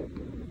சாப்பிட்றதுக்கு.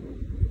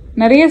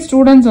 நிறைய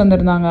ஸ்டூடெண்ட்ஸ்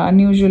வந்திருந்தாங்க.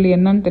 அன்யூஷுவலி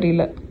என்னன்னு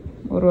தெரியல,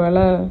 ஒரு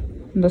வேளை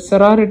இந்த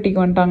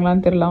சொராரிட்டிக்கு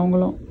வந்துட்டாங்களான்னு தெரியல.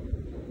 அவங்களும்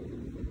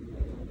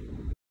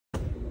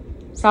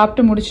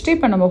சாப்பிட்டு முடிச்சுட்டு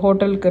இப்போ நம்ம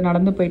ஹோட்டலுக்கு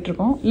நடந்து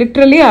போயிட்டுருக்கோம்.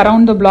 லிட்ரலி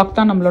அரவுண்ட் த பிளாக்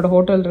தான் நம்மளோட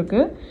ஹோட்டல்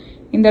இருக்குது.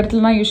 இந்த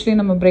இடத்துல தான் யூஸ்வலி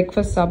நம்ம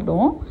பிரேக்ஃபாஸ்ட்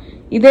சாப்பிடுவோம்.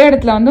 இதே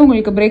இடத்துல வந்து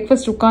உங்களுக்கு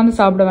பிரேக்ஃபாஸ்ட் உட்காந்து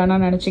சாப்பிட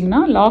வேணாம்னு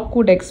நினச்சிங்கன்னா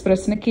லாக்வுட்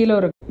எக்ஸ்பிரஸ்னு கீழே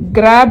ஒரு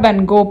கிராப்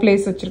அண்ட் கோ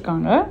பிளேஸ்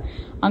வச்சுருக்காங்க.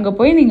 அங்கே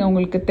போய் நீங்கள்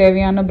உங்களுக்கு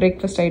தேவையான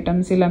பிரேக்ஃபாஸ்ட்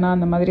ஐட்டம்ஸ் இல்லைனா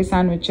அந்த மாதிரி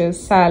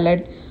சாண்ட்விச்சஸ்,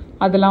 சாலட்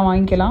அதெல்லாம்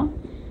வாங்கிக்கலாம்.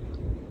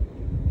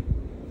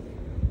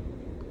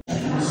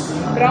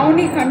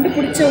 ப்ரௌனி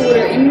கண்டுபிடிச்ச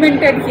ஒரு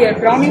invented here.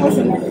 Brownie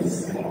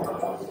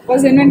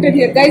was invented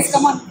here. Guys,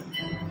 come on.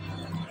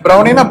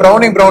 Brownie na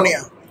brownie.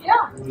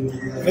 Yeah.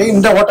 Hey, in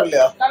the hotel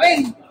ya.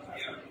 Kavin.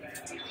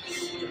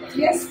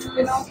 Yes,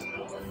 you know.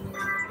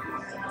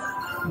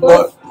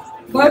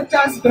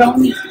 Bertha's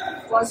brownie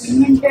was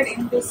invented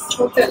in this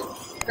hotel.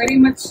 Very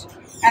much.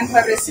 And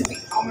her recipe.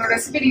 Our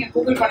recipe நீங்க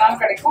Google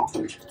பண்ணாலும் கிடைக்கும்.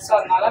 So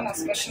அதனால நான்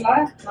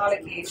ஸ்பெஷலாக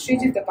நாளைக்கு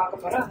ஸ்ரீஜித்தை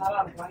பார்க்க போகிறேன். அதனால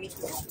நான் வாங்கிட்டு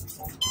போகிறோம்.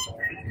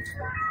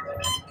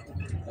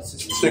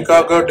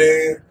 Chicago day.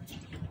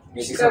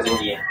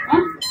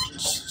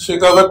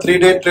 Chicago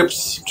 3-day trips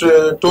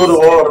tour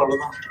over.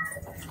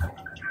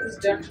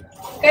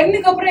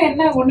 10க்கு அப்புறம்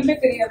என்ன ஒண்ணுமே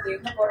தெரியாது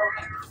என்ன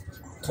போறோம்னு.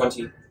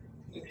 20.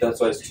 That's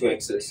why it's 2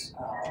 X's.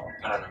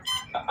 I don't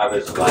know.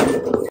 Average life.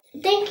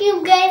 Thank you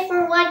guys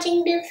for watching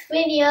this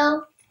video.